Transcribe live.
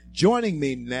Joining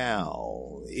me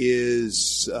now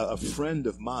is a friend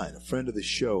of mine, a friend of the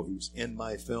show. He was in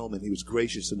my film, and he was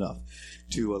gracious enough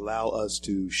to allow us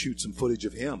to shoot some footage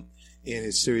of him in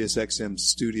his SiriusXM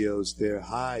studios there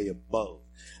high above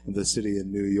the city of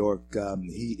New York.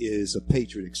 He is a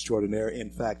patriot extraordinaire.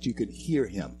 In fact, you can hear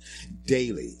him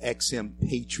daily, XM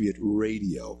Patriot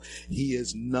Radio. He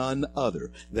is none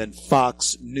other than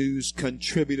Fox News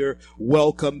contributor.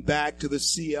 Welcome back to the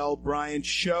C.L. Bryant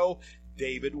Show,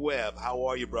 David Webb. How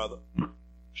are you, brother?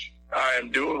 I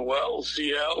am doing well,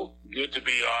 CL. Good to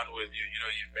be on with you. You know,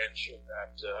 you mentioned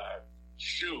that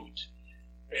shoot.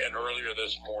 And earlier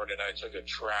this morning, I took a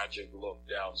tragic look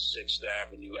down 6th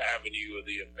Avenue, Avenue of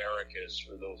the Americas,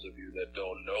 for those of you that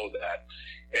don't know that,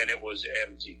 and it was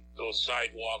empty. Those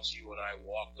sidewalks you and I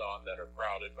walked on that are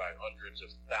crowded by hundreds of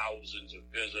thousands of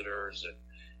visitors and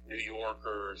New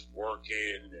Yorkers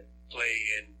working and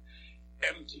playing,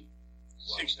 empty.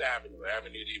 Wow. 6th Avenue,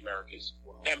 Avenue of the Americas,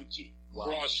 wow. Empty. Wow.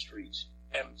 Cross streets,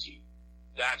 empty.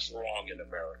 That's wrong in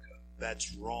America.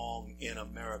 That's wrong in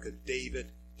America.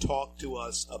 David, talk to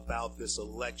us about this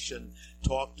election.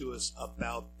 Talk to us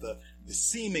about the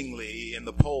seemingly in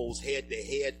the polls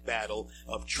head-to-head battle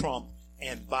of Trump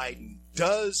and Biden.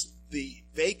 Does the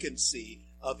vacancy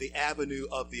of the Avenue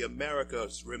of the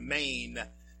Americas remain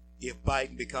if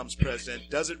Biden becomes president?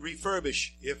 Does it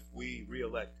refurbish if we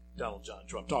reelect Donald John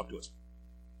Trump? Talk to us.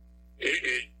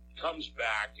 It comes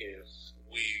back if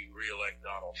we reelect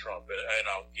Donald Trump, and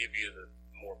I'll give you the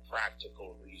more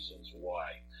practical reasons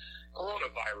why.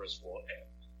 Coronavirus will end.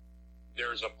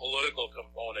 There's a political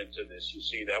component to this. You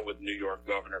see that with New York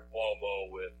Governor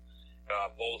Cuomo, with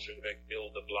Bolshevik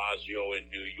Bill de Blasio in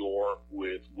New York,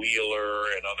 with Wheeler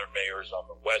and other mayors on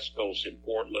the West Coast in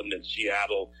Portland and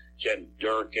Seattle, Jen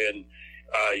Durkin.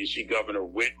 You see Governor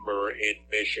Whitmer in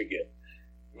Michigan.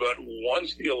 But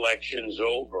once the election's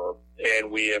over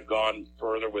and we have gone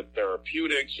further with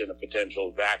therapeutics and a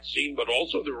potential vaccine, but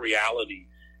also the reality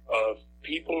of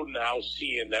people now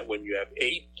seeing that when you have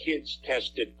 8 kids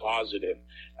tested positive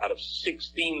out of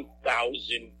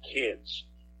 16,000 kids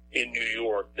in New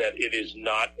York, that it is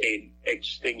not an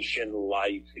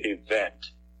extinction-like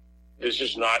event. This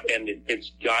is not ended.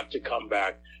 It's got to come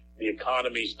back. The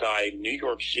economy's dying. New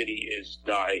York City is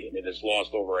dying. It has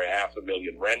lost over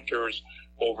 500,000 renters.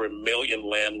 Over 1 million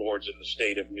landlords in the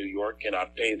state of New York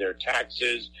cannot pay their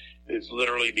taxes. It's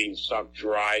literally being sucked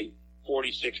dry.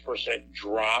 46%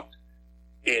 drop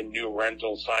in new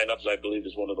rental signups, I believe,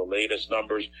 is one of the latest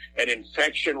numbers, and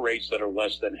infection rates that are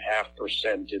less than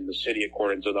 0.5% in the city,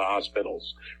 according to the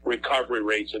hospitals. Recovery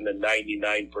rates in the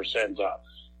 99% up.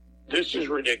 This is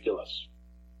ridiculous.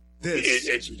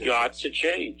 It's got to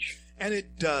change. And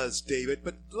it does, David.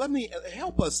 But let me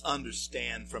help us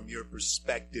understand from your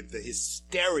perspective the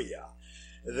hysteria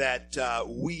that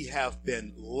we have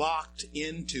been locked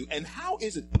into, and how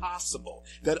is it possible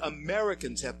that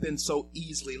Americans have been so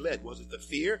easily led? Was it the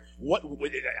fear? What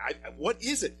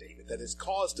is it, David, that has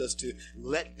caused us to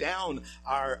let down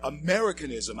our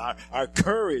Americanism, our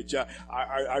courage,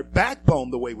 our backbone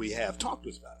the way we have? Talk to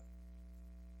us about it.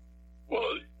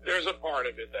 Well, there's a part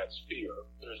of it that's fear.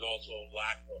 There's also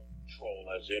lack of control,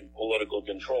 as in political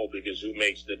control, because who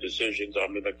makes the decisions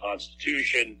under the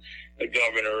Constitution? The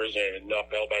governors, and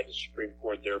upheld by the Supreme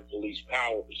Court, their police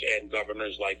powers. And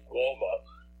governors like Cuomo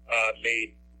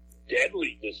made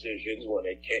deadly decisions when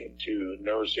it came to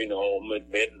nursing home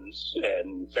admittance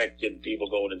and infected people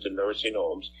going into nursing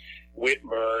homes.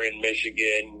 Whitmer in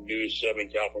Michigan, Newsom in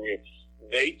California,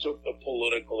 they took the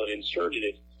political and inserted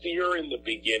it. Fear in the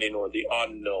beginning, or the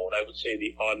unknown, I would say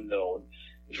the unknown,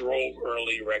 drove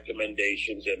early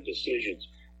recommendations and decisions.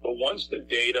 But once the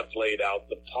data played out,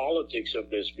 the politics of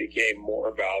this became more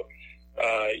about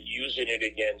using it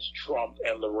against Trump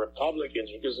and the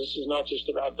Republicans, because this is not just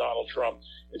about Donald Trump.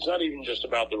 It's not even just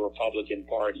about the Republican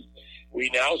Party. We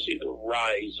now see the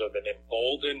rise of an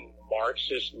emboldened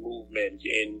Marxist movement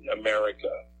in America,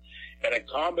 and a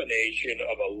combination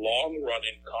of a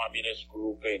long-running communist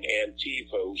group in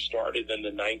Antifa, who started in the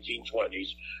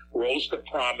 1920s, rose to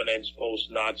prominence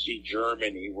post-Nazi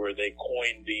Germany, where they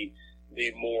coined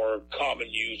the more common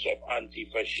use of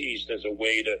anti-fascist as a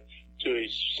way to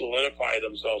solidify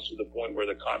themselves to the point where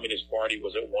the Communist Party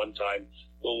was at one time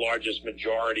the largest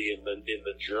majority in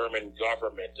the German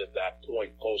government at that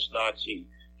point, post-Nazi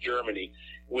Germany,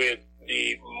 with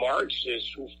the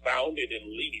Marxists who founded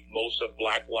and lead most of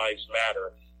Black Lives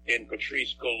Matter, in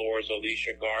Patrisse Cullors,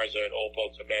 Alicia Garza, and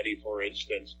Opal Tometi, for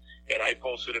instance. And I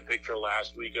posted a picture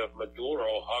last week of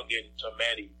Maduro hugging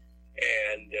Tometi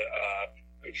and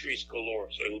Patrisse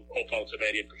Cullors, Opal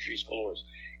Tometi and Patrisse Cullors.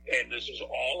 And this is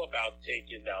all about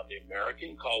taking down the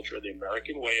American culture, the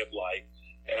American way of life,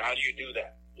 And how do you do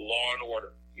that? Law and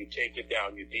order. You take it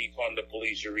down. You defund the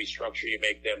police. You restructure. You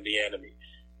make them the enemy.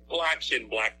 Blacks in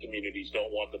black communities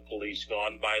don't want the police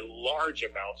gone by large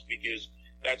amounts because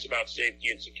that's about safety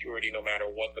and security no matter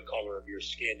what the color of your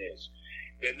skin is.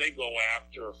 Then they go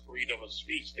after freedom of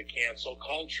speech, the cancel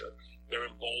culture. They're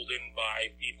emboldened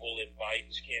by people in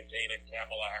Biden's campaign and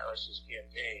Kamala Harris's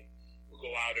campaign who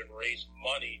go out and raise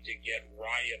money to get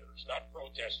rioters, not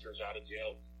protesters, out of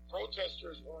jail.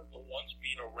 Protesters weren't the ones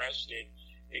being arrested.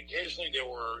 Occasionally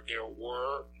there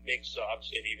were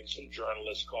mix-ups and even some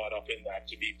journalists caught up in that,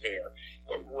 to be fair.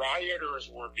 But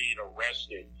rioters were being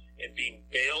arrested and being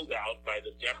bailed out by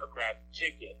the Democrat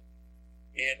ticket.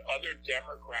 And other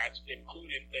Democrats,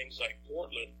 including things like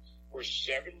Portland, were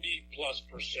 70+%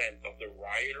 of the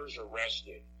rioters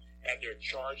arrested and their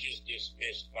charges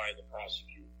dismissed by the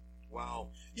prosecutor. Wow.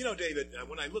 You know, David,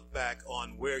 when I look back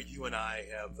on where you and I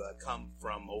have come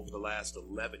from over the last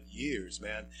 11 years,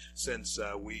 man, since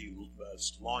we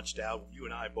launched out, you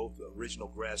and I both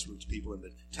original grassroots people in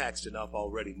the Taxed Enough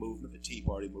Already movement, the Tea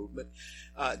Party movement.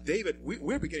 David,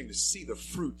 we're beginning to see the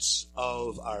fruits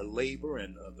of our labor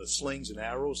and the slings and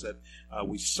arrows that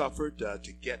we suffered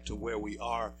to get to where we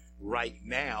are right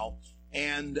now.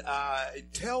 And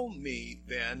tell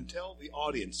the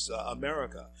audience,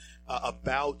 America,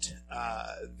 about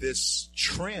this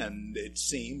trend, it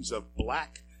seems, of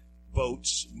black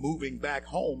votes moving back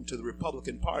home to the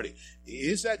Republican Party.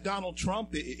 Is that Donald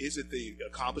Trump? Is it the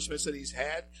accomplishments that he's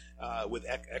had with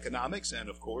economics and,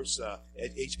 of course,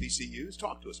 HBCUs?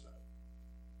 Talk to us about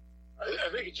it.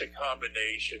 I think it's a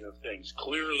combination of things.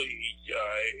 Clearly,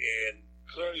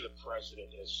 the president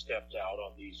has stepped out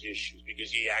on these issues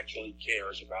because he actually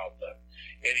cares about them.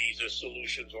 And he's a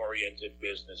solutions-oriented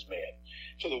businessman.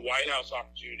 So the White House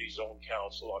Opportunity Zone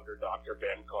Council under Dr.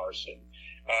 Ben Carson,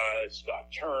 Scott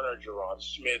Turner, Jerron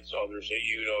Smith, others that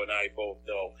you know and I both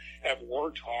know, have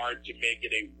worked hard to make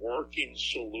it a working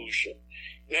solution.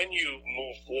 Then you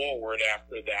move forward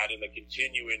after that in the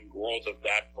continuing growth of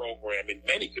that program in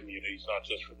many communities, not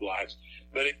just for blacks,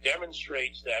 but it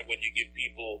demonstrates that when you give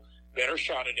people better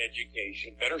shot at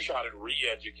education, better shot at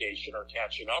re-education or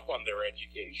catching up on their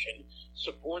education,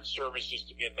 support services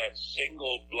to get that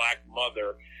single black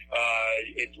mother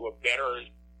into a better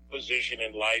position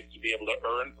in life to be able to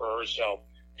earn for herself.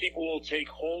 People will take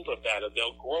hold of that and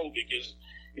they'll grow because,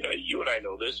 you know, you and I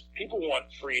know this. People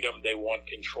want freedom. They want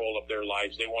control of their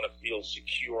lives. They want to feel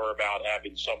secure about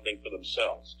having something for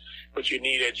themselves. But you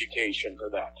need education for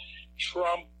that.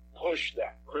 Trump pushed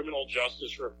that. Criminal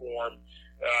justice reform.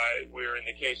 Where in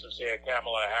the case of, say,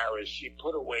 Kamala Harris, she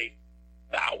put away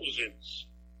thousands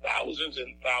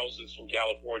and thousands from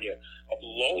California of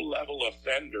low-level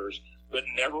offenders, but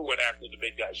never went after the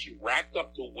big guys. She racked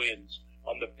up the wins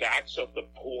on the backs of the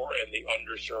poor and the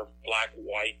underserved, black,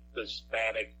 white,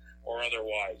 Hispanic, or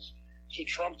otherwise. So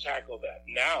Trump tackled that.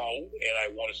 Now, and I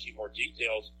want to see more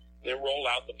details, they roll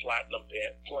out the Platinum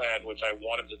Plan, which I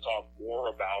want him to talk more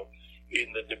about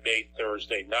in the debate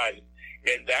Thursday night.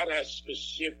 And that has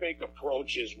specific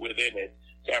approaches within it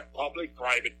to have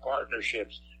public-private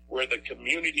partnerships where the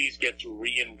communities get to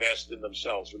reinvest in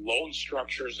themselves. Loan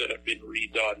structures that have been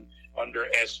redone under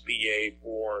SBA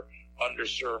for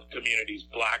underserved communities,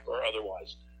 black or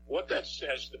otherwise. What that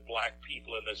says to black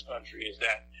people in this country is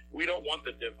that we don't want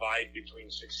the divide between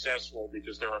successful,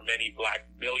 because there are many black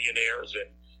millionaires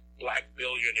and black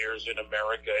billionaires in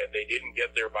America, and they didn't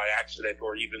get there by accident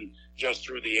or even just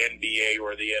through the NBA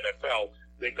or the NFL.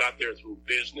 They got there through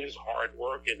business, hard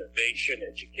work, innovation,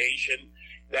 education.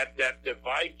 That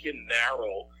divide can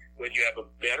narrow when you have a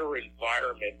better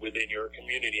environment within your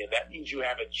community, and that means you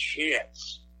have a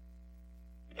chance.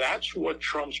 That's what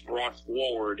Trump's brought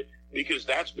forward, because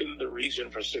that's been the reason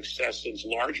for success since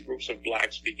large groups of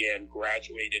blacks began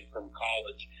graduating from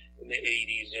college in the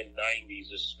 80s and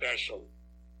 90s especially.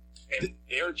 And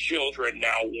their children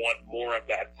now want more of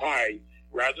that pie,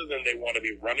 rather than they want to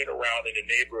be running around in a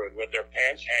neighborhood with their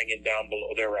pants hanging down below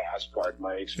their ass, pardon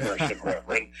my expression,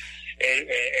 Reverend,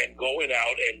 and going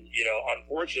out and, you know,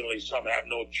 unfortunately some have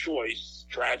no choice,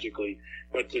 tragically,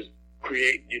 but to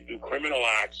do criminal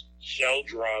acts, sell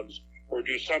drugs, or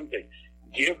do something.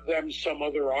 Give them some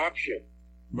other option.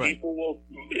 Right.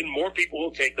 More people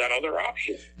will take that other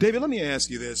option. David, let me ask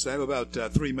you this. I have about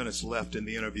 3 minutes left in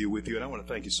the interview with you, and I want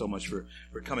to thank you so much for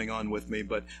coming on with me.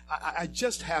 But I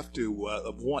just have to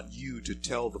want you to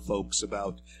tell the folks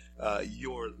about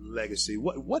your legacy.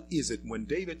 What is it when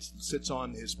David sits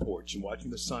on his porch and watching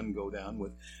the sun go down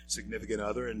with significant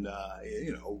other and,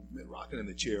 rocking in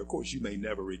the chair? Of course, you may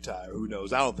never retire. Who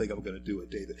knows? I don't think I'm going to do it,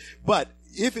 David. But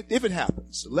if it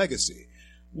happens, legacy,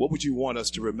 what would you want us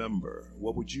to remember?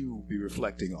 What would you be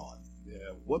reflecting on?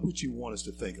 what would you want us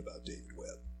to think about, David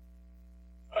Webb?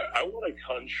 I want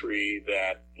a country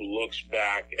that looks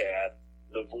back at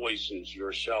the voices,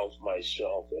 yourself,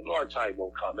 myself, and our time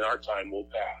will come and our time will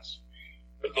pass.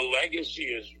 But the legacy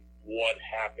is what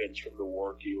happens from the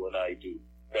work you and I do.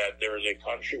 That there is a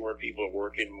country where people are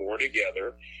working more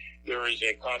together. There is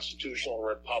a constitutional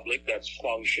republic that's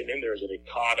functioning. There's an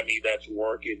economy that's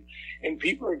working. And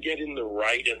people are getting the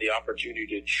right and the opportunity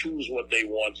to choose what they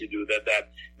want to do.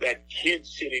 That kid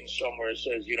sitting somewhere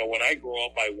says, when I grow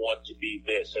up, I want to be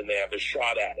this, and they have a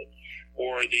shot at it.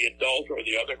 Or the adult or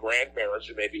the other grandparents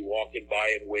who may be walking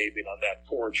by and waving on that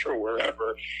porch or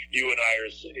wherever you and I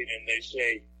are sitting, and they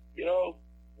say, the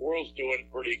world's doing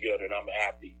pretty good and I'm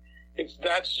happy. It's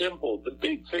that simple. The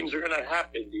big things are going to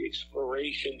happen. The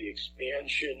exploration, the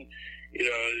expansion,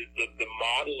 the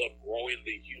model of growing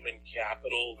the human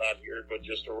capital, not here, but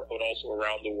also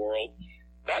around the world.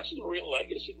 That's the real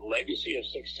legacy. The legacy of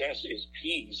success is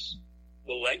peace.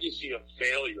 The legacy of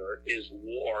failure is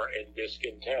war and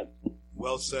discontent.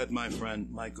 Well said, my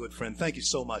friend, my good friend. Thank you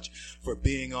so much for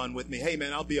being on with me. Hey,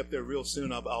 man, I'll be up there real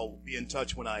soon. I'll be in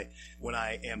touch when I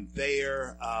am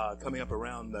there, coming up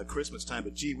around Christmas time.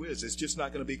 But gee whiz, it's just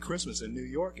not going to be Christmas in New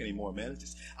York anymore, man.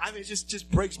 It just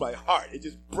breaks my heart. It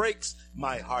just breaks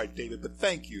my heart, David. But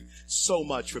thank you so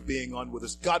much for being on with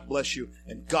us. God bless you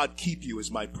and God keep you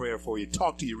is my prayer for you.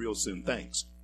 Talk to you real soon. Thanks.